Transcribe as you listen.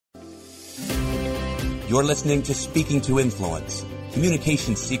You're listening to Speaking to Influence,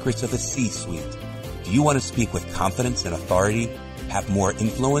 Communication Secrets of the C-Suite. Do you want to speak with confidence and authority, have more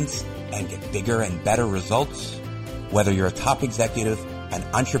influence, and get bigger and better results? Whether you're a top executive, an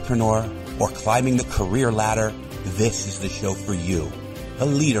entrepreneur, or climbing the career ladder, this is the show for you. A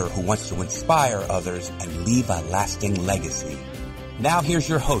leader who wants to inspire others and leave a lasting legacy. Now here's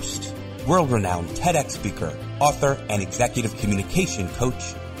your host, world-renowned TEDx speaker, author, and executive communication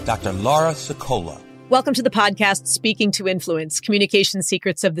coach, Dr. Laura Sicola. Welcome to the podcast, Speaking to Influence, Communication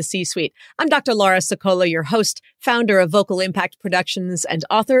Secrets of the C-Suite. I'm Dr. Laura Sicola, your host, founder of Vocal Impact Productions, and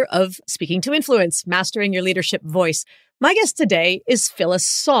author of Speaking to Influence, Mastering Your Leadership Voice. My guest today is Phyllis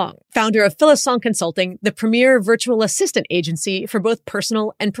Song, founder of Phyllis Song Consulting, the premier virtual assistant agency for both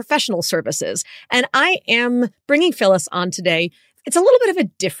personal and professional services. And I am bringing Phyllis on today. It's a little bit of a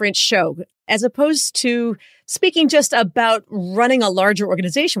different show, as opposed to speaking just about running a larger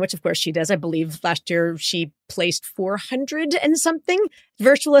organization, which of course she does. I believe last year she placed 400 and something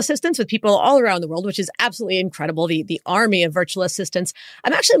virtual assistants with people all around the world, which is absolutely incredible. The army of virtual assistants.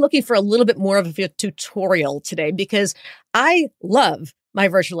 I'm actually looking for a little bit more of a tutorial today because I love my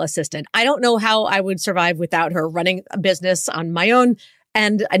virtual assistant. I don't know how I would survive without her running a business on my own.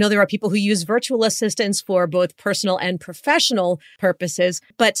 And I know there are people who use virtual assistants for both personal and professional purposes,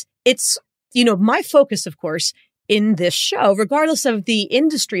 but it's, my focus, of course, in this show, regardless of the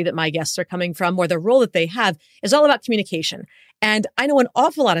industry that my guests are coming from or the role that they have, is all about communication. And I know an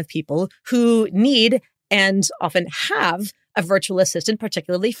awful lot of people who need and often have a virtual assistant,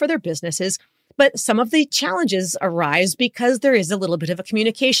 particularly for their businesses. But some of the challenges arise because there is a little bit of a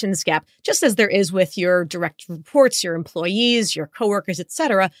communications gap, just as there is with your direct reports, your employees, your coworkers, et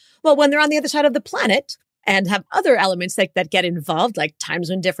cetera. Well, when they're on the other side of the planet and have other elements that get involved, like time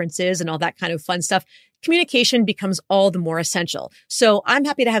zone differences and all that kind of fun stuff, communication becomes all the more essential. So I'm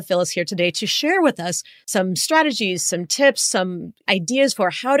happy to have Phyllis here today to share with us some strategies, some tips, some ideas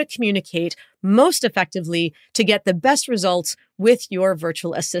for how to communicate most effectively to get the best results with your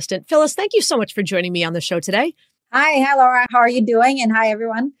virtual assistant. Phyllis, thank you so much for joining me on the show today. Hi, Laura. How are you doing? And hi,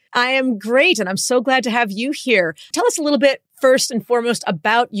 everyone. I am great, and I'm so glad to have you here. Tell us a little bit, first and foremost,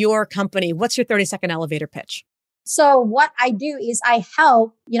 about your company. What's your 30-second elevator pitch? So what I do is I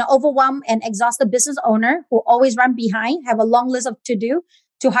help, overwhelmed and exhausted business owner who always run behind, have a long list of to-do,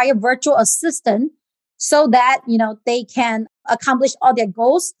 to hire virtual assistant so that, they can accomplish all their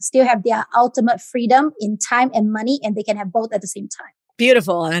goals, still have their ultimate freedom in time and money, and they can have both at the same time.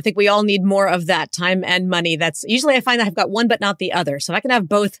 Beautiful. And I think we all need more of that, time and money. That's usually I find that I've got one, but not the other. So if I can have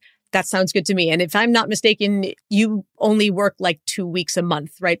both, that sounds good to me. And if I'm not mistaken, you only work like 2 weeks a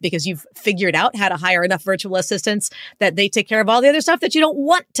month, right? Because you've figured out how to hire enough virtual assistants that they take care of all the other stuff that you don't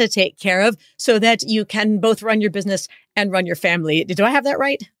want to take care of so that you can both run your business and run your family. Do I have that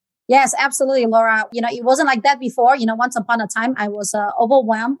right? Yes, absolutely, Laura. It wasn't like that before. Once upon a time, I was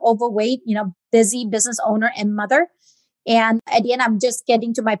overwhelmed, overweight, busy business owner and mother. And at the end, I'm just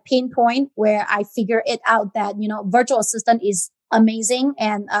getting to my pain point where I figure it out that, virtual assistant is amazing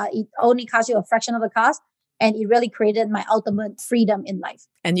and it only costs you a fraction of the cost. And it really created my ultimate freedom in life.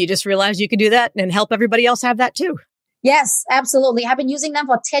 And you just realized you could do that and help everybody else have that too. Yes, absolutely. I've been using them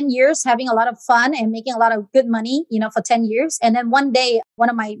for 10 years, having a lot of fun and making a lot of good money, for 10 years. And then one day,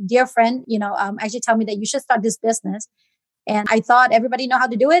 one of my dear friends, actually told me that you should start this business. And I thought everybody know how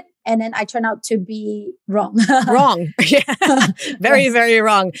to do it. And then I turned out to be wrong. Wrong. Yeah. Very, very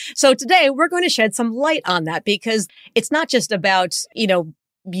wrong. So today we're going to shed some light on that because it's not just about,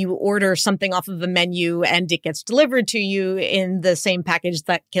 you order something off of a menu and it gets delivered to you in the same package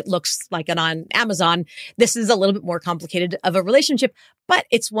that it looks like it on Amazon. This is a little bit more complicated of a relationship, but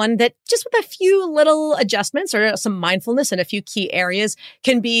it's one that just with a few little adjustments or some mindfulness in a few key areas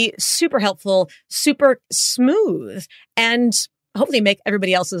can be super helpful, super smooth, and hopefully make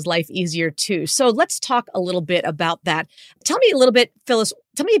everybody else's life easier too. So let's talk a little bit about that. Tell me a little bit, Phyllis,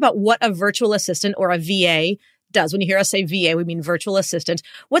 tell me about what a virtual assistant or a VA does. When you hear us say VA, we mean virtual assistant.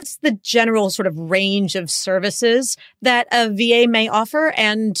 What's the general sort of range of services that a VA may offer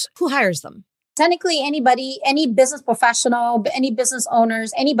and who hires them? Technically, anybody, any business professional, any business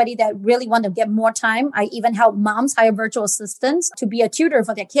owners, anybody that really want to get more time. I even help moms hire virtual assistants to be a tutor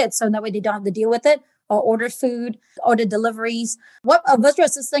for their kids. So that way they don't have to deal with it or order food, order deliveries. What a virtual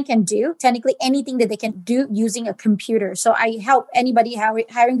assistant can do, technically anything that they can do using a computer. So I help anybody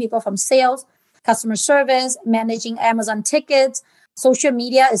hiring people from sales, customer service, managing Amazon tickets. Social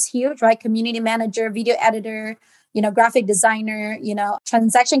media is huge, right? Community manager, video editor, graphic designer,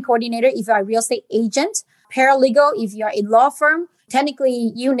 transaction coordinator if you're a real estate agent, paralegal if you're a law firm.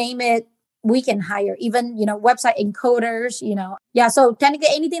 Technically, you name it, we can hire, even, website encoders, Yeah. So technically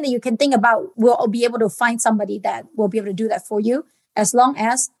anything that you can think about, we'll be able to find somebody that will be able to do that for you, as long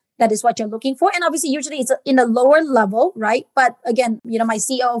as that is what you're looking for. And obviously, usually it's in a lower level, right? But again, my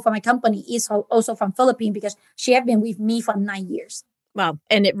CEO for my company is also from Philippines, because she has been with me for 9 years. Wow.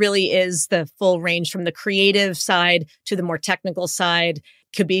 And it really is the full range from the creative side to the more technical side.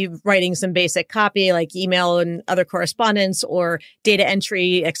 Could be writing some basic copy like email and other correspondence, or data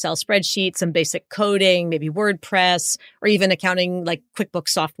entry, Excel spreadsheets, some basic coding, maybe WordPress, or even accounting like QuickBooks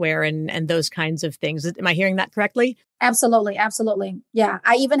software and those kinds of things. Am I hearing that correctly? Absolutely. Absolutely. Yeah.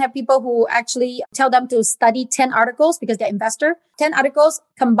 I even have people who actually tell them to study 10 articles because they're investor, 10 articles,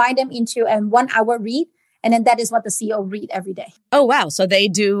 combine them into a 1 hour read. And then that is what the CEO read every day. Oh, wow. So they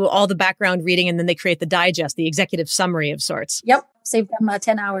do all the background reading and then they create the digest, the executive summary of sorts. Yep. Save them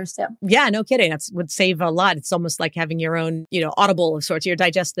 10 hours. Yeah. Yeah, no kidding. That would save a lot. It's almost like having your own, Audible of sorts. You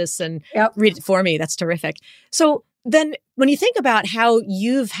digest this and read it for me. That's terrific. So then when you think about how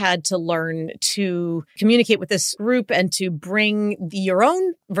you've had to learn to communicate with this group and to bring your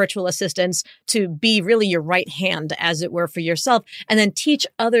own virtual assistants to be really your right hand, as it were, for yourself, and then teach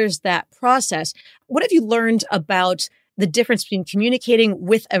others that process, what have you learned about the difference between communicating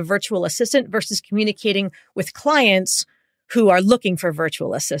with a virtual assistant versus communicating with clients who are looking for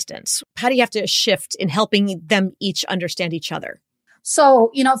virtual assistants? How do you have to shift in helping them each understand each other?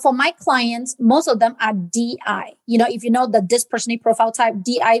 So, for my clients, most of them are DI. If you know the DISC personality profile type,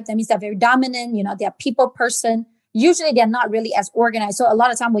 DI, that means they're very dominant, they're a people person. Usually they're not really as organized. So a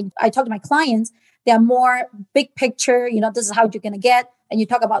lot of time when I talk to my clients, they're more big picture, this is how you're going to get. And you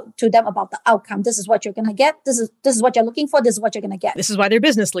talk to them about the outcome. This is what you're going to get. This is what you're looking for. This is what you're going to get. This is why they're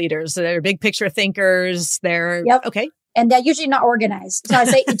business leaders. They're big picture thinkers. They're okay. And they're usually not organized. So I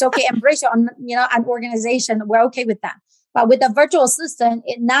say, it's okay. Embrace your, an organization. We're okay with that. But with the virtual assistant,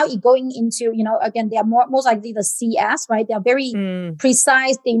 now it's going into, again, they are most likely the CS, right? They are very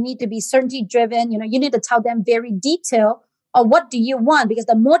precise. They need to be certainty driven. You need to tell them very detailed of what do you want, because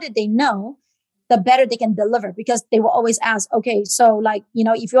the more that they know, the better they can deliver, because they will always ask, okay, so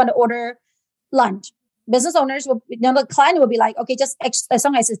if you want to order lunch, business owners the client will be like, okay, just as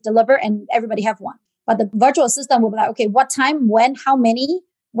long as it's delivered and everybody have one. But the virtual assistant will be like, okay, what time, when, how many,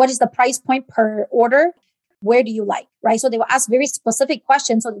 what is the price point per order? Where do you like, right? So they will ask very specific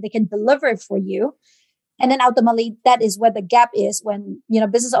questions so that they can deliver it for you. And then ultimately, that is where the gap is when,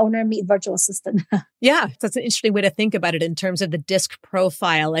 business owner meet virtual assistant. Yeah, that's an interesting way to think about it in terms of the DISC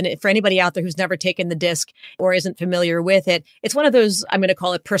profile. And for anybody out there who's never taken the DISC or isn't familiar with it, it's one of those, I'm going to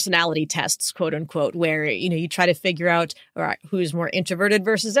call it personality tests, quote unquote, where, you try to figure out who's more introverted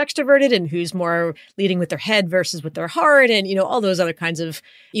versus extroverted and who's more leading with their head versus with their heart. And, all those other kinds of,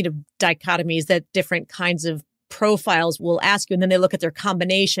 dichotomies that different kinds of profiles will ask you. And then they look at their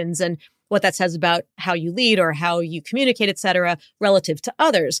combinations and what that says about how you lead or how you communicate, et cetera, relative to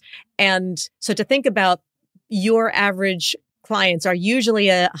others. And so to think about your average clients are usually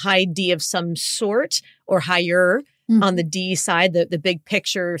a high D of some sort or higher on the D side, the big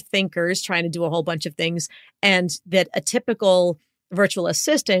picture thinkers trying to do a whole bunch of things. And that a typical virtual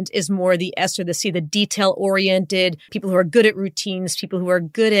assistant is more the S or the C, the detail oriented, people who are good at routines, people who are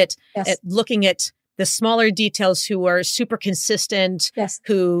good at looking at the smaller details, who are super consistent,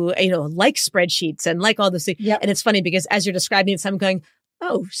 who, like spreadsheets and like all this thing. Yep. And it's funny because as you're describing it, I'm going,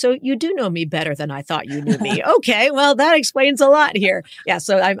 oh, so you do know me better than I thought you knew me. Okay, well, that explains a lot here. Yeah,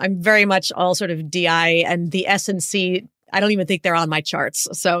 so I'm very much all sort of DI, and the S and C, I don't even think they're on my charts.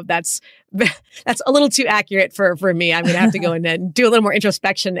 So that's a little too accurate for me. I'm going to have to go in and do a little more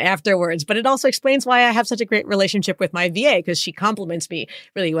introspection afterwards. But it also explains why I have such a great relationship with my VA, because she compliments me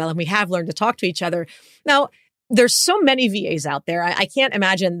really well. And we have learned to talk to each other. Now, there's so many VAs out there. I can't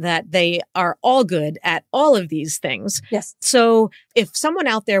imagine that they are all good at all of these things. Yes. So if someone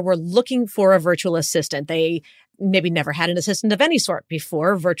out there were looking for a virtual assistant, they maybe never had an assistant of any sort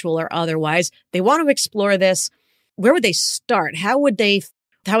before, virtual or otherwise, they want to explore this. Where would they start? How would they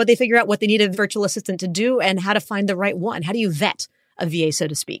figure out what they need a virtual assistant to do and how to find the right one? How do you vet a VA, so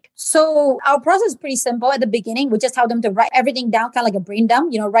to speak? So our process is pretty simple. At the beginning, we just tell them to write everything down, kind of like a brain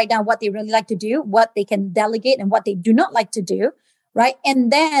dump, write down what they really like to do, what they can delegate and what they do not like to do, right?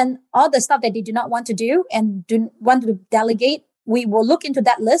 And then all the stuff that they do not want to do and do want to delegate, we will look into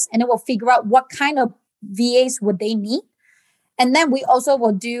that list and then we'll figure out what kind of VAs would they need. And then we also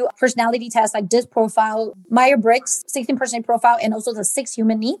will do personality tests like DISC profile, Myers-Briggs, 16 personality profile, and also the 6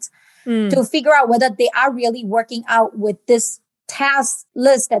 human needs to figure out whether they are really working out with this task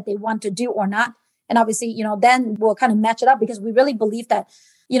list that they want to do or not. And obviously, then we'll kind of match it up, because we really believe that,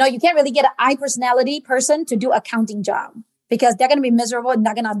 you can't really get an I personality person to do accounting job, because they're going to be miserable and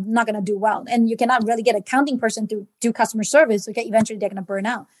not going to do well. And you cannot really get an accounting person to do customer service. Okay, eventually they're going to burn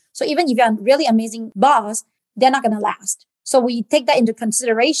out. So even if you're a really amazing boss, they're not going to last. So we take that into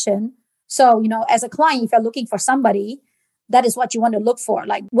consideration. So, as a client, if you're looking for somebody, that is what you want to look for.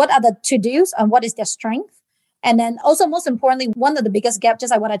 Like, what are the to-dos and what is their strength? And then also, most importantly, one of the biggest gaps,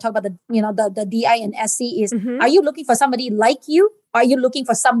 just like what I talk about, the DI and SC is, are you looking for somebody like you? Or are you looking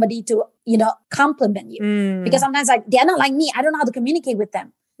for somebody to, compliment you? Because sometimes they're not like me. I don't know how to communicate with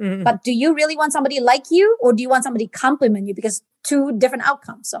them. But do you really want somebody like you, or do you want somebody compliment you? Because two different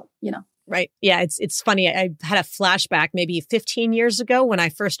outcomes. So, Right. Yeah. It's funny. I had a flashback maybe 15 years ago when I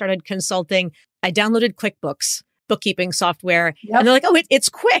first started consulting. I downloaded QuickBooks, bookkeeping software. Yep. And they're like, oh, it's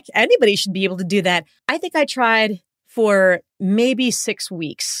quick. Anybody should be able to do that. I think I tried for maybe 6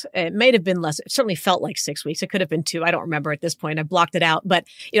 weeks. It might have been less. It certainly felt like 6 weeks. It could have been 2. I don't remember at this point. I blocked it out. But,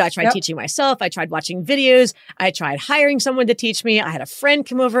 I tried teaching myself. I tried watching videos. I tried hiring someone to teach me. I had a friend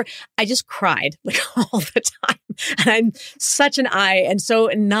come over. I just cried all the time. And I'm such an I. And so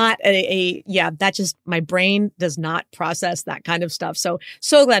not that just, my brain does not process that kind of stuff. So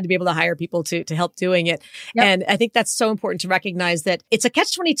glad to be able to hire people to help doing it. Yep. And I think that's so important to recognize that it's a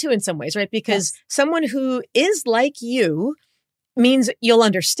catch-22 in some ways, right? Because someone who is like you means you'll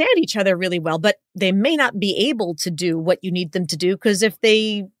understand each other really well, but they may not be able to do what you need them to do, because if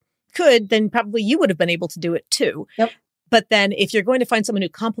they could, then probably you would have been able to do it too. Yep. But then if you're going to find someone who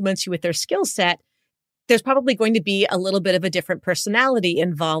complements you with their skill set, there's probably going to be a little bit of a different personality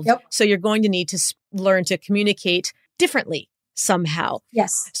involved. Yep. So you're going to need to learn to communicate differently somehow.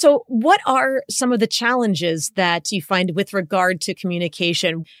 Yes. So what are some of the challenges that you find with regard to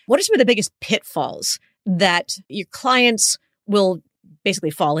communication? What are some of the biggest pitfalls that your clients will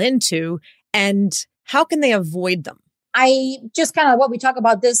basically fall into, and how can they avoid them? I just kind of what we talk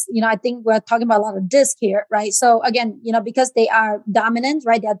about this, I think we're talking about a lot of DISC here, right? So again, because they are dominant,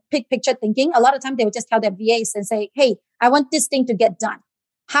 right? They're big picture thinking. A lot of times they will just tell their VAs and say, hey, I want this thing to get done.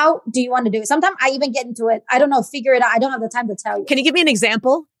 How do you want to do it? Sometimes I even get into it. I don't know, figure it out. I don't have the time to tell you. Can you give me an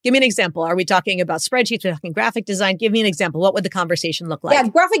example? Give me an example. Are we talking about spreadsheets? Are we talking graphic design? Give me an example. What would the conversation look like? Yeah,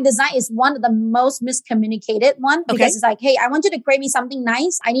 graphic design is one of the most miscommunicated one, because it's like, hey, I want you to create me something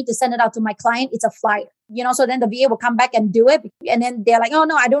nice. I need to send it out to my client. It's a flyer, so then the VA will come back and do it. And then they're like, oh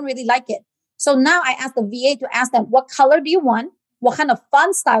no, I don't really like it. So now I ask the VA to ask them, what color do you want? What kind of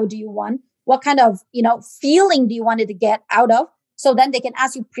font style do you want? What kind of, feeling do you want it to get out of? So then they can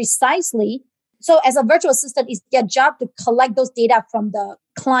ask you precisely. So as a virtual assistant, it's their job to collect those data from the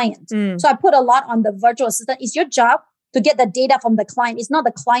client. So I put a lot on the virtual assistant. It's your job to get the data from the client. It's not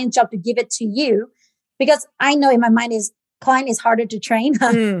the client's job to give it to you, because I know in my mind is client is harder to train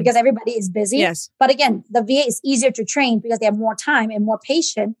because everybody is busy. Yes. But again, the VA is easier to train because they have more time and more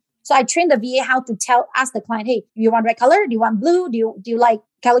patient. So I train the VA how to ask the client, hey, do you want red color? Do you want blue? Do you like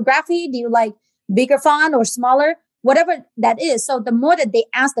calligraphy? Do you like bigger font or smaller? Whatever that is. So the more that they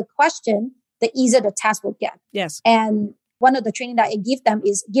ask the question, the easier the task will get. Yes. And one of the training that I give them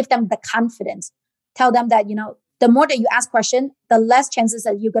is give them the confidence. Tell them that, the more that you ask questions, the less chances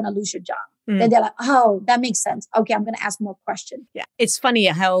that you're going to lose your job. Then they're like, oh, that makes sense. Okay, I'm going to ask more questions. Yeah. It's funny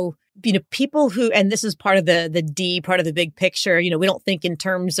how, people who, and this is part of the D, part of the big picture, we don't think in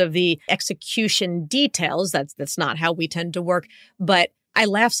terms of the execution details. That's not how we tend to work. But I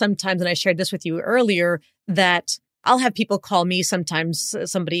laugh sometimes, and I shared this with you earlier, that I'll have people call me sometimes,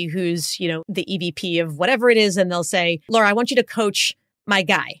 somebody who's, the EVP of whatever it is, and they'll say, Laura, I want you to coach my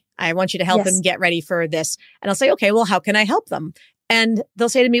guy. I want you to help him get ready for this. And I'll say, okay, well, how can I help them? And they'll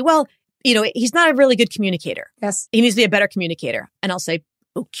say to me, well, he's not a really good communicator. Yes. He needs to be a better communicator. And I'll say,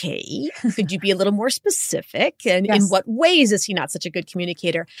 okay, could you be a little more specific? And in what ways is he not such a good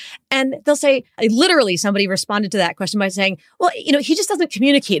communicator? And they'll say, literally, somebody responded to that question by saying, well, he just doesn't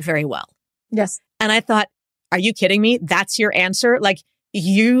communicate very well. Yes. And I thought, are you kidding me? That's your answer? Like,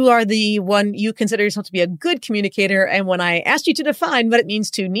 you are the one, you consider yourself to be a good communicator. And when I asked you to define what it means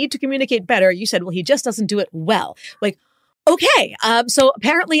to need to communicate better, you said, well, he just doesn't do it well. Like, okay. So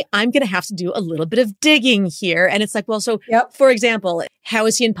apparently I'm going to have to do a little bit of digging here. And it's like, well, so for example, how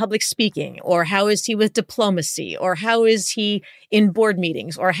is he in public speaking, or how is he with diplomacy, or how is he in board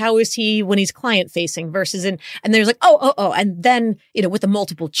meetings, or how is he when he's client facing versus and there's like, oh. And then, with the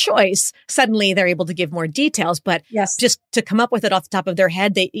multiple choice, suddenly they're able to give more details, but just to come up with it off the top of their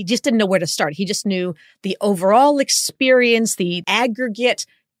head, he just didn't know where to start. He just knew the overall experience, the aggregate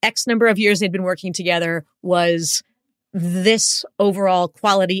X number of years they'd been working together was this overall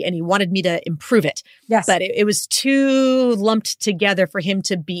quality and he wanted me to improve it. Yes. But it was too lumped together for him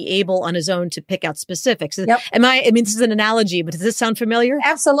to be able on his own to pick out specifics. Yep. I mean, this is an analogy, but does this sound familiar?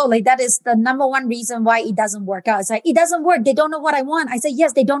 Absolutely. That is the number one reason why it doesn't work out. It's like, it doesn't work. They don't know what I want. I say,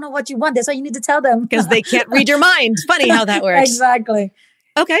 yes, they don't know what you want. That's why you need to tell them. Because they can't read your mind. Funny how that works. Exactly.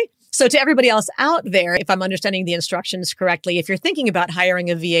 Okay. So to everybody else out there, if I'm understanding the instructions correctly, if you're thinking about hiring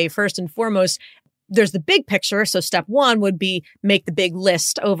a VA, first and foremost, there's the big picture. So step one would be make the big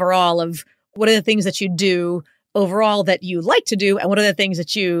list overall of what are the things that you do overall that you like to do and what are the things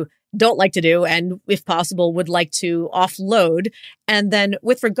that you don't like to do and if possible would like to offload. And then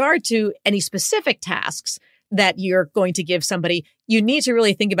with regard to any specific tasks that you're going to give somebody, you need to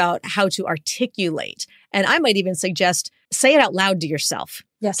really think about how to articulate. And I might even suggest, say it out loud to yourself.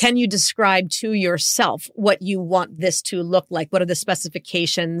 Yes. Can you describe to yourself what you want this to look like? What are the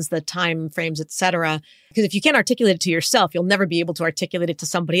specifications, the time frames, et cetera? Because if you can't articulate it to yourself, you'll never be able to articulate it to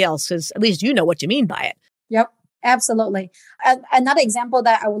somebody else because at least you know what you mean by it. Yep. Absolutely. Another example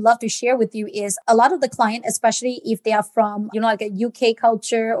that I would love to share with you is a lot of the client, especially if they are from, like a UK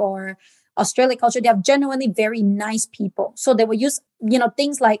culture or Australia culture, they are genuinely very nice people. So they will use,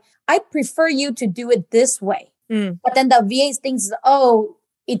 things like, I prefer you to do it this way. But then the VA thinks, oh,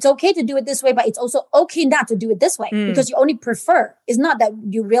 it's okay to do it this way, but it's also okay not to do it this way because you only prefer. It's not that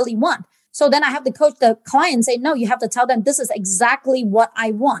you really want. So then I have to coach the client and say, no, you have to tell them this is exactly what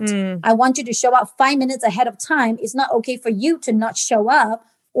I want. I want you to show up 5 minutes ahead of time. It's not okay for you to not show up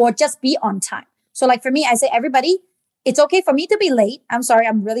or just be on time. So like for me, I say, everybody, it's okay for me to be late. I'm sorry,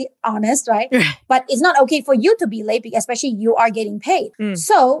 I'm really honest, right? But it's not okay for you to be late, especially you are getting paid.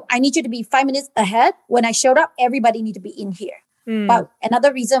 So I need you to be 5 minutes ahead. When I showed up, everybody need to be in here. But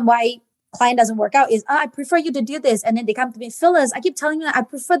another reason why client doesn't work out is, I prefer you to do this. And then they come to me, Phyllis, I keep telling you, I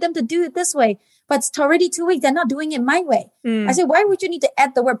prefer them to do it this way, but it's already 2 weeks. They're not doing it my way. I say, why would you need to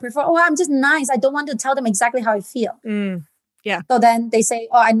add the word prefer? Oh, I'm just nice. I don't want to tell them exactly how I feel. Yeah. So then they say,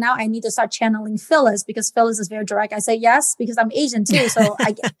 oh, and now I need to start channeling Phyllis because Phyllis is very direct. I say, yes, because I'm Asian too. So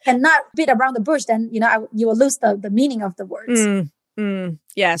I cannot beat around the bush. Then, you will lose the meaning of the words.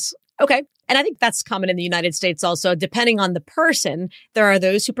 Yes. Okay. And I think that's common in the United States also. Depending on the person, there are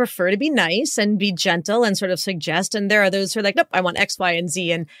those who prefer to be nice and be gentle and sort of suggest. And there are those who are like, nope, I want X, Y, and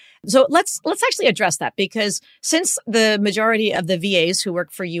Z. And so let's actually address that because since the majority of the VAs who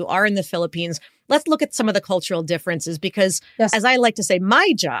work for you are in the Philippines, let's look at some of the cultural differences because as I like to say,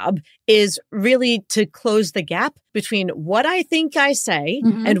 my job is really to close the gap between what I think I say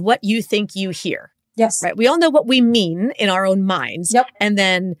and what you think you hear. Yes. Right. We all know what we mean in our own minds. Yep. And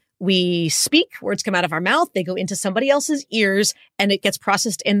then we speak, words come out of our mouth, they go into somebody else's ears, and it gets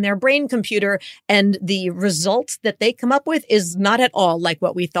processed in their brain computer. And the result that they come up with is not at all like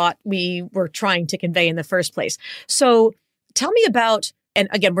what we thought we were trying to convey in the first place. So tell me about, and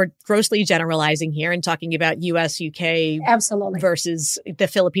again, we're grossly generalizing here and talking about US, UK Absolutely. Versus the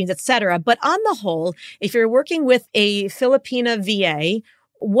Philippines, et cetera. But on the whole, if you're working with a Filipina VA,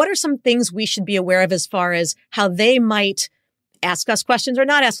 what are some things we should be aware of as far as how they might ask us questions or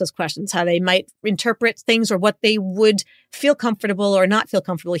not ask us questions, how they might interpret things or what they would feel comfortable or not feel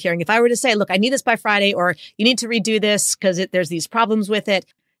comfortable hearing? If I were to say, look, I need this by Friday, or you need to redo this because there's these problems with it,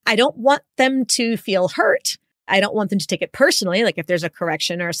 I don't want them to feel hurt. I don't want them to take it personally, like if there's a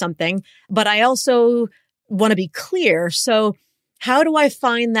correction or something, but I also want to be clear. So how do I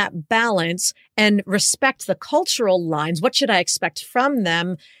find that balance and respect the cultural lines? What should I expect from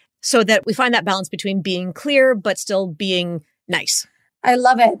them so that we find that balance between being clear, but still being nice? I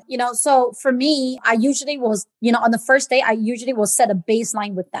love it. So for me, I usually was, on the first day, I usually will set a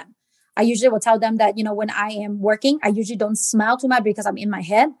baseline with them. I usually will tell them that, when I am working, I usually don't smile too much because I'm in my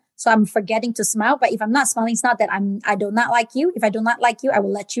head. So I'm forgetting to smile. But if I'm not smiling, it's not that I do not like you. If I do not like you, I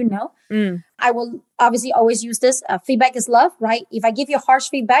will let you know. I will obviously always use this. Feedback is love, right? If I give you harsh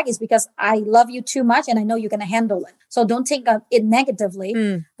feedback, it's because I love you too much and I know you're going to handle it. So don't take it negatively.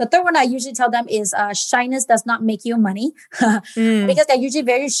 The third one I usually tell them is shyness does not make you money because they're usually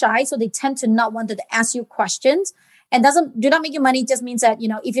very shy. So they tend to not want to ask you questions. And do not make you money just means that,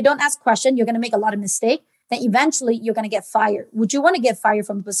 if you don't ask questions, you're going to make a lot of mistakes. Then eventually you're going to get fired. Would you want to get fired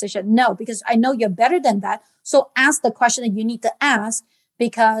from a position? No, because I know you're better than that. So ask the question that you need to ask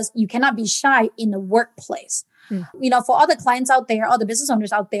because you cannot be shy in the workplace. For all the clients out there, all the business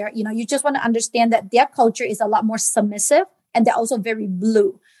owners out there, you just want to understand that their culture is a lot more submissive and they're also very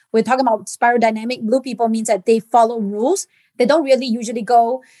blue. We're talking about spiral dynamic. Blue people means that they follow rules. They don't really usually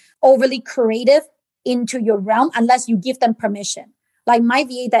go overly creative into your realm unless you give them permission. Like my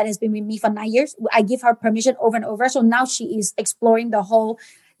VA that has been with me for 9 years, I give her permission over and over. So now she is exploring the whole,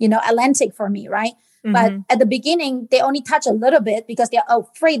 Atlantic for me, right? But at the beginning, they only touch a little bit because they're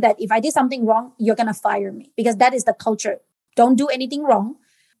afraid that if I did something wrong, you're going to fire me, because that is the culture. Don't do anything wrong.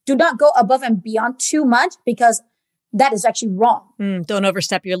 Do not go above and beyond too much, because that is actually wrong. Don't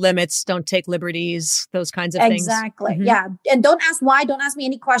overstep your limits. Don't take liberties, those kinds of things. Exactly. Yeah. And don't ask why. Don't ask me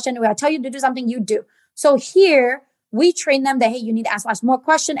any question. When I tell you to do something, you do. So here we train them that, hey, you need to ask more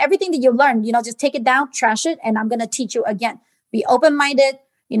questions. Everything that you learn, just take it down, trash it. And I'm going to teach you again. Be open-minded,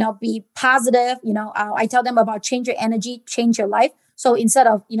 be positive. I tell them about change your energy, change your life. So instead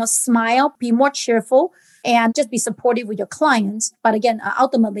of, smile, be more cheerful and just be supportive with your clients. But again,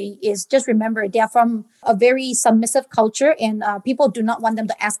 ultimately is just remember they're from a very submissive culture, and people do not want them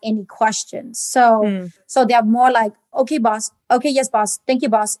to ask any questions. So they're more like, okay, boss. Okay, yes, boss. Thank you,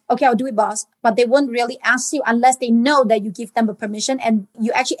 boss. Okay, I'll do it, boss. But they won't really ask you unless they know that you give them a permission and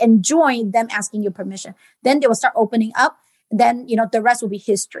you actually enjoy them asking you permission. Then they will start opening up. Then, the rest will be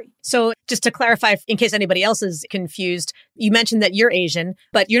history. So just to clarify, in case anybody else is confused, you mentioned that you're Asian,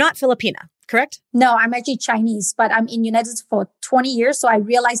 but you're not Filipina, correct? No, I'm actually Chinese, but I'm in United States for 20 years. So I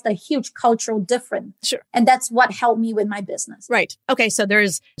realized the huge cultural difference. Sure. And that's what helped me with my business. Right. Okay. So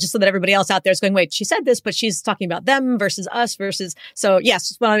there's, just so that everybody else out there is going, wait, she said this, but she's talking about them versus us versus. So yes,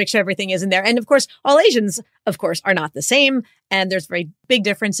 just want to make sure everything is in there. And of course, all Asians, of course, are not the same. And there's very big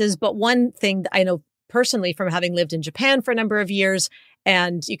differences. But one thing that I know personally from having lived in Japan for a number of years,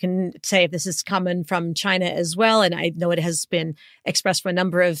 and you can say if this is common from China as well, and I know it has been expressed from a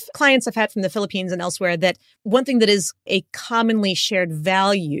number of clients I've had from the Philippines and elsewhere, that one thing that is a commonly shared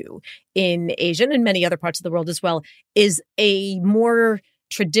value in Asian and many other parts of the world as well is a more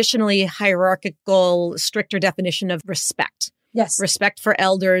traditionally hierarchical, stricter definition of respect. Yes. Respect for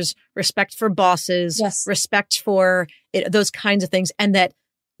elders, respect for bosses, yes. Respect for those kinds of things, and that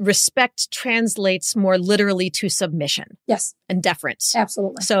respect translates more literally to submission. Yes. And deference.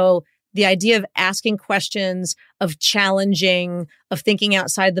 Absolutely. So the idea of asking questions, of challenging, of thinking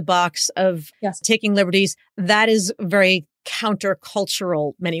outside the box, of taking liberties, that is very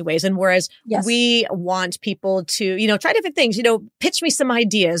countercultural many ways. And whereas we want people to, try different things, pitch me some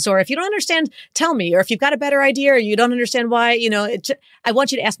ideas, or if you don't understand, tell me, or if you've got a better idea or you don't understand why, I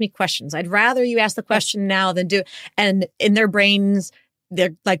want you to ask me questions. I'd rather you ask the question now than do. And in their brains,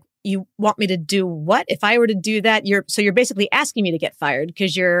 they're like, you want me to do what? If I were to do that, you're basically asking me to get fired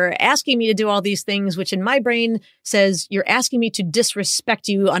because you're asking me to do all these things, which in my brain says you're asking me to disrespect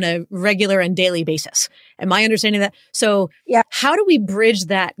you on a regular and daily basis. Am I understanding that? So how do we bridge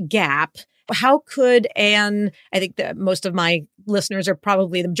that gap? How could, and I think that most of my listeners are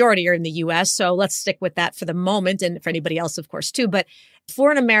probably the majority are in the US. So let's stick with that for the moment. And for anybody else, of course, too. But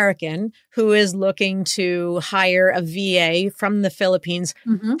for an American who is looking to hire a VA from the Philippines,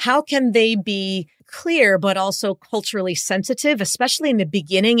 how can they be clear, but also culturally sensitive, especially in the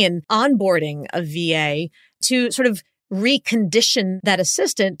beginning and onboarding a VA, to sort of recondition that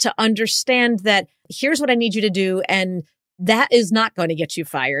assistant to understand that here's what I need you to do. And that is not going to get you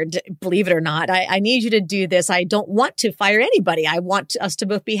fired, believe it or not. I need you to do this. I don't want to fire anybody. I want us to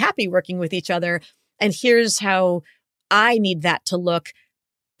both be happy working with each other. And here's how I need that to look.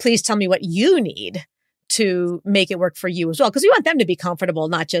 Please tell me what you need to make it work for you as well. Because we want them to be comfortable,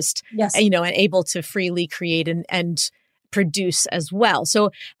 not just, and able to freely create and produce as well.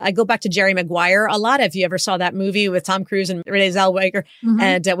 So I go back to Jerry Maguire a lot. If you ever saw that movie with Tom Cruise and Renee Zellweger,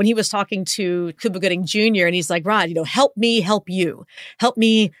 and when he was talking to Cuba Gooding Jr., and he's like, Rod, help me help you. Help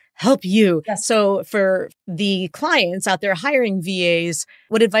me help you. Yes. So for the clients out there hiring VAs,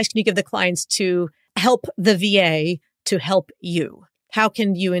 what advice can you give the clients to help the VA to help you? How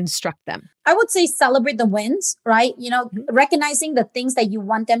can you instruct them? I would say celebrate the wins, right? Recognizing the things that you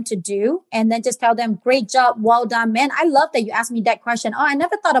want them to do and then just tell them, great job. Well done, man. I love that you asked me that question. Oh, I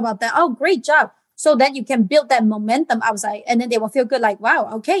never thought about that. Oh, great job. So that you can build that momentum outside and then they will feel good like, wow,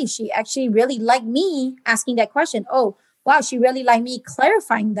 okay, she actually really liked me asking that question. Oh, wow, she really liked me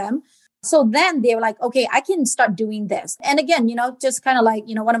clarifying them. So then they were like, okay, I can start doing this. And again, just kind of like,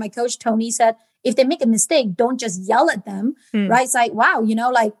 one of my coach, Tony, said, if they make a mistake, don't just yell at them, right? It's like, wow,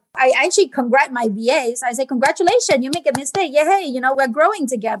 I actually congrat my VAs. I say, congratulations, you make a mistake. Yeah, hey, we're growing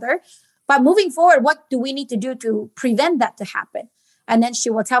together. But moving forward, what do we need to do to prevent that to happen? And then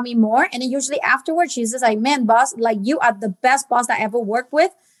she will tell me more. And then usually afterwards, she's just like, man, boss, like you are the best boss I ever worked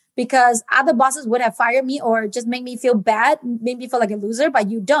with. Because other bosses would have fired me or just make me feel bad, make me feel like a loser, but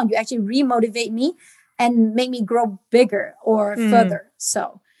you don't. You actually remotivate me and make me grow bigger or further.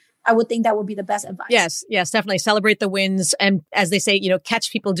 So I would think that would be the best advice. Yes, definitely. Celebrate the wins. And as they say, catch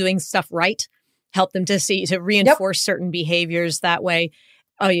people doing stuff right, help them to reinforce certain behaviors that way.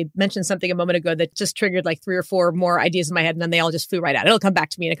 Oh, you mentioned something a moment ago that just triggered like 3 or 4 more ideas in my head, and then they all just flew right out. It'll come back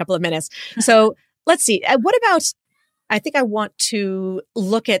to me in a couple of minutes. So Let's see. What about, I think I want to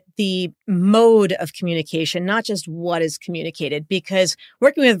look at the mode of communication, not just what is communicated, because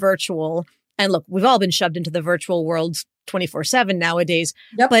working with virtual, and look, we've all been shoved into the virtual world 24/7 nowadays.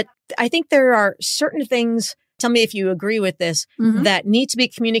 Yep. But I think there are certain things, tell me if you agree with this, that need to be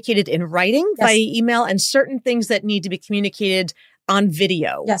communicated in writing by email, and certain things that need to be communicated on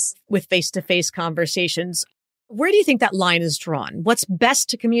video with face-to-face conversations. Where do you think that line is drawn? What's best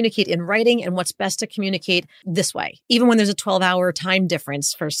to communicate in writing and what's best to communicate this way, even when there's a 12-hour time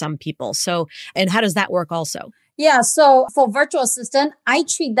difference for some people? So, and how does that work also? Yeah. So for virtual assistant, I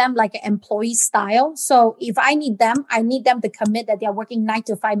treat them like an employee style. So if I need them to commit that they're working 9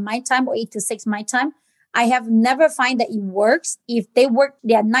 to 5 my time or 8 to 6 my time. I have never find that it works if they work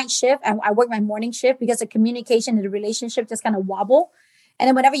their night shift and I work my morning shift, because the communication and the relationship just kind of wobble. And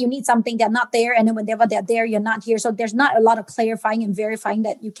then whenever you need something, they're not there. And then whenever they're there, you're not here. So there's not a lot of clarifying and verifying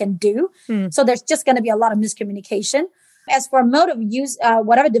that you can do. So there's just going to be a lot of miscommunication. As for mode of use,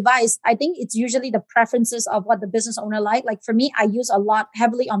 whatever device, I think it's usually the preferences of what the business owner like. Like for me, I use a lot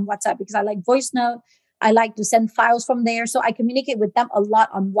heavily on WhatsApp because I like voice note. I like to send files from there. So I communicate with them a lot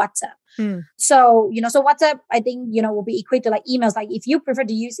on WhatsApp. So, so WhatsApp, I think, will be equated to like emails. Like if you prefer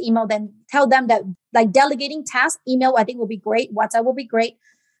to use email, then tell them that like delegating tasks, email, I think will be great. WhatsApp will be great.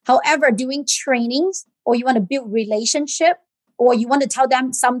 However, doing trainings, or you want to build relationship, or you want to tell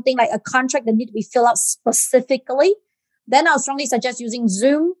them something like a contract that need to be filled out specifically, then I'll strongly suggest using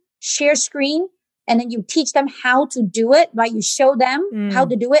Zoom, share screen, and then you teach them how to do it, right? You show them how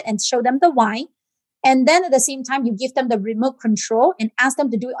to do it and show them the why. And then at the same time, you give them the remote control and ask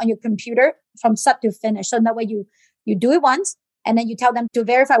them to do it on your computer from start to finish. So that way you do it once, and then you tell them to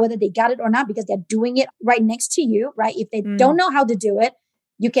verify whether they got it or not, because they're doing it right next to you, right? If they don't know how to do it,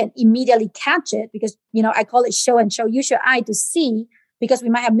 you can immediately catch it, because, I call it show and show. Use your eye to see, because we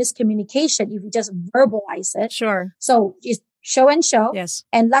might have miscommunication if you just verbalize it. Sure. So it's show and show. Yes.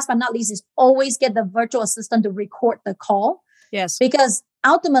 And last but not least is always get the virtual assistant to record the call. Yes. Because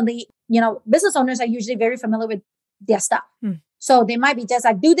ultimately, business owners are usually very familiar with their stuff. So they might be just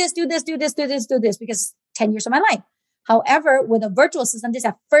like, do this, because 10 years of my life. However, with a virtual assistant, this is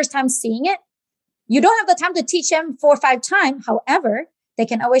their first time seeing it. You don't have the time to teach them 4 or 5 times. However, they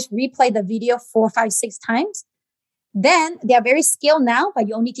can always replay the video 4, 5, 6 times. Then they are very skilled now, but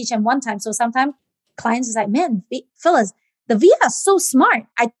you only teach them 1 time. So sometimes clients is like, man, Phyllis, the VA is so smart.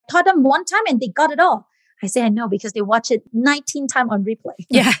 I taught them 1 time and they got it all. I say, I know, because they watch it 19 times on replay.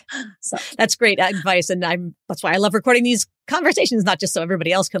 Yeah. So that's great advice. And that's why I love recording these conversations, not just so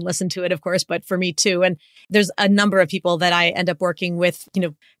everybody else can listen to it, of course, but for me too. And there's a number of people that I end up working with,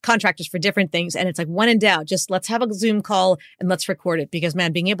 contractors for different things. And it's like, when in doubt, just let's have a Zoom call and let's record it, because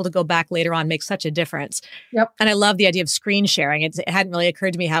man, being able to go back later on makes such a difference. Yep. And I love the idea of screen sharing. It hadn't really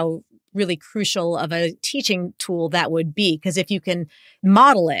occurred to me how really crucial of a teaching tool that would be, because if you can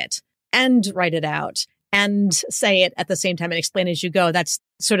model it and write it out and say it at the same time and explain as you go, that's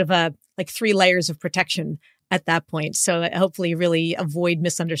sort of like 3 layers of protection at that point. So hopefully really avoid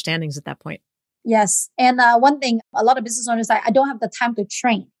misunderstandings at that point. Yes. And one thing, a lot of business owners say, I don't have the time to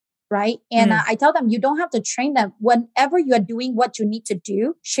train, right? And I tell them, you don't have to train them. Whenever you are doing what you need to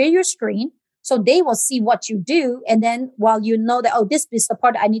do, share your screen so they will see what you do. And then while you know that, this is the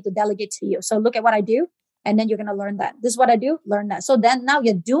part I need to delegate to you. So look at what I do. And then you're going to learn that. This is what I do, learn that. So then now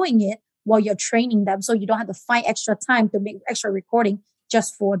you're doing it while you're training them. So you don't have to find extra time to make extra recording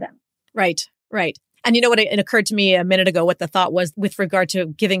just for them. Right. And you know what, it occurred to me a minute ago, what the thought was with regard to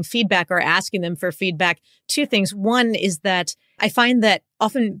giving feedback or asking them for feedback. 2 things. One is that I find that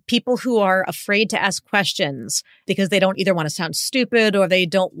often people who are afraid to ask questions because they don't either want to sound stupid or they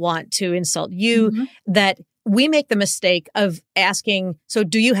don't want to insult you, that we make the mistake of asking, so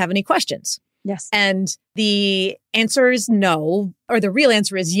do you have any questions? Yes. And the answer is no, or the real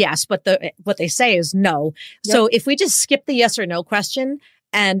answer is yes, but what they say is no. Yep. So if we just skip the yes or no question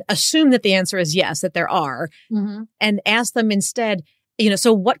and assume that the answer is yes, that there are, and ask them instead,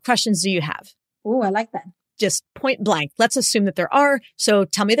 so what questions do you have? Oh, I like that. Just point blank. Let's assume that there are. So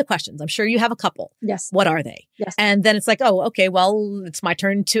tell me the questions. I'm sure you have a couple. Yes. What are they? Yes. And then it's like, oh, okay, well, it's my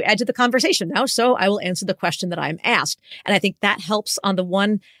turn to add to the conversation now. So I will answer the question that I'm asked. And I think that helps on the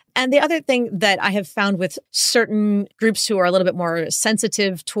one. And the other thing that I have found with certain groups who are a little bit more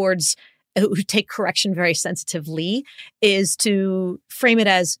sensitive towards, who take correction very sensitively, is to frame it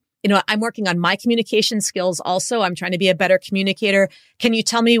as, I'm working on my communication skills also. I'm trying to be a better communicator. Can you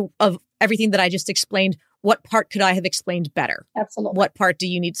tell me of everything that I just explained? What part could I have explained better? Absolutely. What part do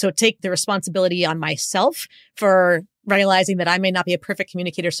you need? So take the responsibility on myself for realizing that I may not be a perfect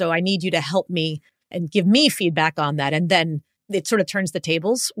communicator. So I need you to help me and give me feedback on that. And then it sort of turns the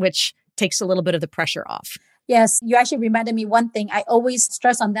tables, which takes a little bit of the pressure off. Yes, you actually reminded me one thing. I always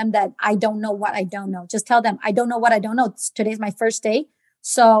stress on them that I don't know what I don't know. Just tell them, I don't know what I don't know. Today's my first day.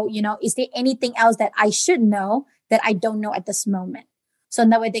 So, is there anything else that I should know that I don't know at this moment? So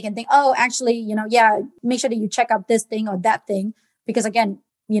that way they can think, oh, actually, make sure that you check out this thing or that thing. Because again,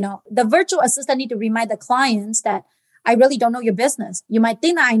 the virtual assistant need to remind the clients that I really don't know your business. You might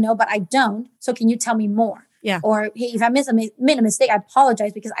think that I know, but I don't. So can you tell me more? Yeah. Or hey, if I made a mistake, I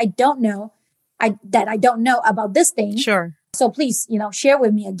apologize because I don't know that I don't know about this thing. Sure. So please, share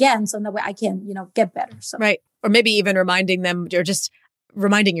with me again. So that way I can, get better. So. Right. Or maybe even reminding them or just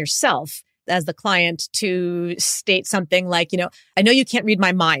reminding yourself as the client to state something like, I know you can't read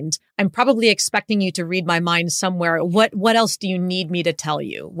my mind. I'm probably expecting you to read my mind somewhere. What else do you need me to tell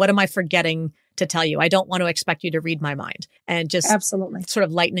you? What am I forgetting to tell you? I don't want to expect you to read my mind. And just absolutely sort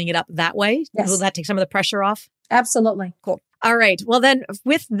of lightening it up that way. Yes. Will that take some of the pressure off? Absolutely. Cool. All right. Well, then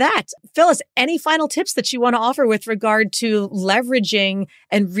with that, Phyllis, any final tips that you want to offer with regard to leveraging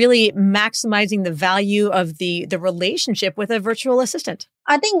and really maximizing the value of the relationship with a virtual assistant?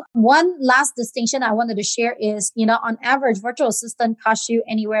 I think one last distinction I wanted to share is, on average, virtual assistant costs you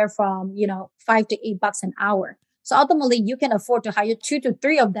anywhere from, $5 to $8 an hour. So ultimately, you can afford to hire 2 to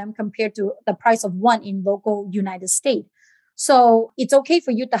 3 of them compared to the price of one in local United States. So it's okay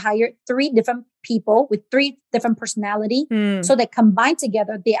for you to hire 3 different people with 3 different personality. So they combine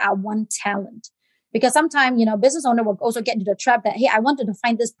together, they are one talent. Because sometimes, business owner will also get into the trap that, hey, I wanted to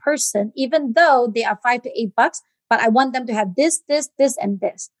find this person, even though they are $5 to $8, but I want them to have this, and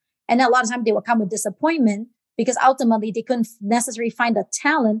this. And then a lot of times they will come with disappointment because ultimately they couldn't necessarily find the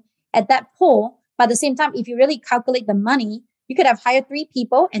talent at that pool. But at the same time, if you really calculate the money, you could have hired 3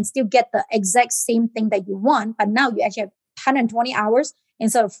 people and still get the exact same thing that you want. But now you actually have 120 hours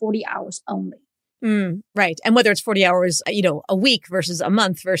instead of 40 hours only. Right. And whether it's 40 hours, a week versus a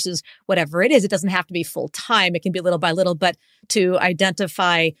month versus whatever it is, it doesn't have to be full time. It can be little by little, but to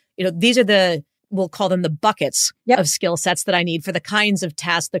identify, these are we'll call them the buckets of skill sets that I need for the kinds of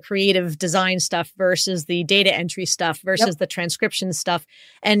tasks, the creative design stuff versus the data entry stuff versus the transcription stuff.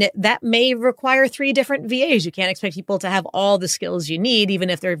 And that may require 3 different VAs. You can't expect people to have all the skills you need, even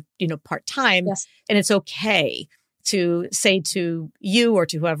if they're, part-time. Yes. And it's okay to say to you or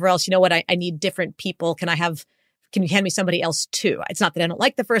to whoever else, you know what, I need different people. Can you hand me somebody else too? It's not that I don't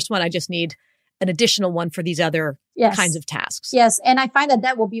like the first one. I just need an additional one for these other kinds of tasks. Yes. And I find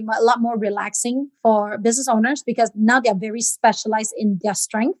that will be a lot more relaxing for business owners because now they're very specialized in their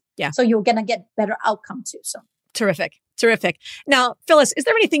strength. Yeah. So you're going to get better outcome too. So terrific. Now, Phyllis, is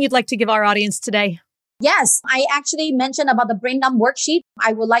there anything you'd like to give our audience today? Yes, I actually mentioned about the brain dump worksheet.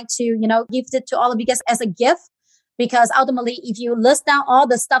 I would like to, gift it to all of you guys as a gift. Because ultimately, if you list down all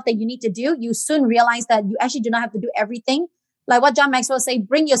the stuff that you need to do, you soon realize that you actually do not have to do everything. Like what John Maxwell say,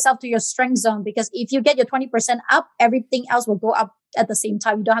 bring yourself to your strength zone. Because if you get your 20% up, everything else will go up at the same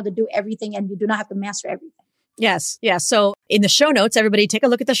time. You don't have to do everything and you do not have to master everything. Yes. Yeah. So in the show notes, everybody take a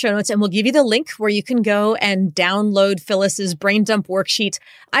look at the show notes and we'll give you the link where you can go and download Phyllis's brain dump worksheet.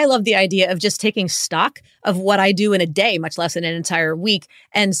 I love the idea of just taking stock of what I do in a day, much less in an entire week,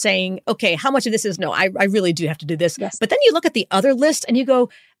 and saying, okay, how much of this is, no, I really do have to do this. Yes. But then you look at the other list and you go,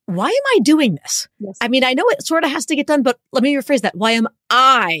 why am I doing this? Yes. I mean, I know it sort of has to get done, but let me rephrase that. Why am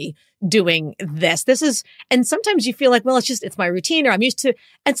I doing this? And sometimes you feel like, well, it's my routine or I'm used to,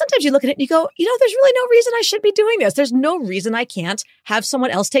 and sometimes you look at it and you go, there's really no reason I should be doing this. There's no reason I can't have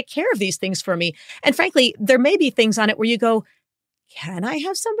someone else take care of these things for me. And frankly, there may be things on it where you go, can I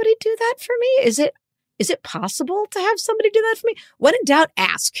have somebody do that for me? Is it possible to have somebody do that for me? When in doubt,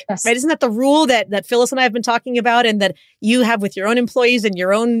 ask, right? Isn't that the rule that Phyllis and I have been talking about and that you have with your own employees and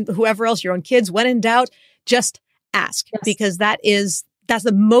your own, whoever else, your own kids? When in doubt, just ask, because that's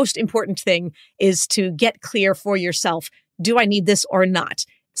the most important thing, is to get clear for yourself. Do I need this or not?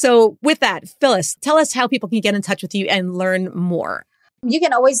 So with that, Phyllis, tell us how people can get in touch with you and learn more. You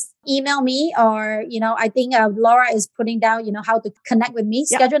can always email me or, I think Laura is putting down, how to connect with me,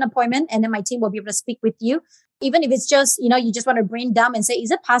 schedule an appointment, and then my team will be able to speak with you. Even if it's just, you just want to brain dump and say,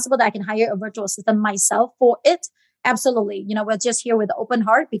 is it possible that I can hire a virtual assistant myself for it? Absolutely. We're just here with an open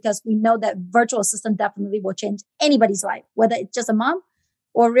heart because we know that virtual assistant definitely will change anybody's life, whether it's just a mom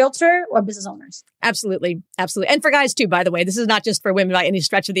or realtor or business owners. Absolutely. Absolutely. And for guys too, by the way, this is not just for women by any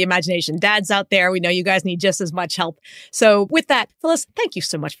stretch of the imagination. Dads out there, we know you guys need just as much help. So with that, Phyllis, thank you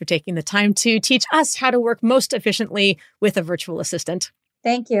so much for taking the time to teach us how to work most efficiently with a virtual assistant.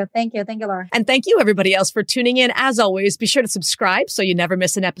 Thank you. Thank you. Thank you, Laura. And thank you, everybody else, for tuning in. As always, be sure to subscribe so you never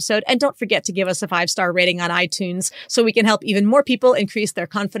miss an episode. And don't forget to give us a 5-star rating on iTunes so we can help even more people increase their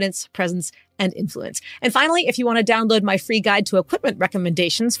confidence, presence, and influence. And finally, if you want to download my free guide to equipment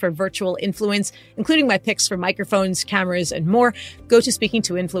recommendations for virtual influence, including my picks for microphones, cameras, and more, go to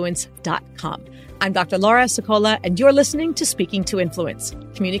speakingtoinfluence.com. I'm Dr. Laura Sicola, and you're listening to Speaking to Influence,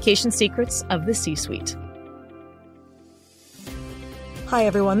 Communication Secrets of the C-Suite. Hi,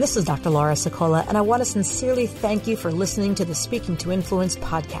 everyone. This is Dr. Laura Sicola, and I want to sincerely thank you for listening to the Speaking to Influence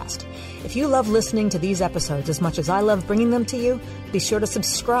podcast. If you love listening to these episodes as much as I love bringing them to you, be sure to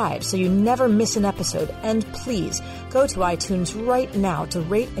subscribe so you never miss an episode. And please go to iTunes right now to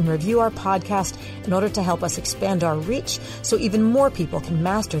rate and review our podcast in order to help us expand our reach so even more people can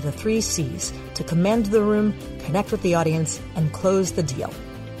master the 3 C's to command the room, connect with the audience, and close the deal.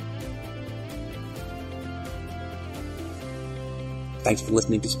 Thanks for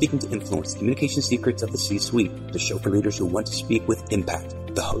listening to Speaking to Influence, Communication Secrets of the C-Suite, the show for leaders who want to speak with impact.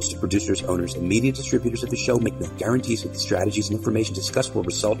 The hosts, producers, owners, and media distributors of the show make no guarantees that the strategies and information discussed will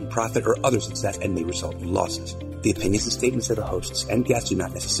result in profit or other success and may result in losses. The opinions and statements of the hosts and guests do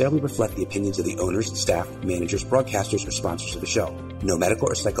not necessarily reflect the opinions of the owners, staff, managers, broadcasters, or sponsors of the show. No medical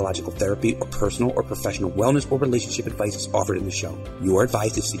or psychological therapy or personal or professional wellness or relationship advice is offered in the show. You are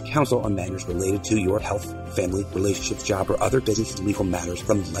advised to seek counsel on matters related to your health, family, relationships, job, or other business and legal matters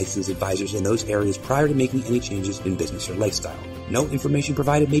from licensed advisors in those areas prior to making any changes in business or lifestyle. No information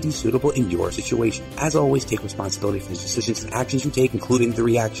provided may be suitable in your situation. As always, take responsibility for the decisions and actions you take, including the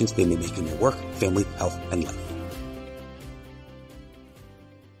reactions they may make in your work, family, health, and life.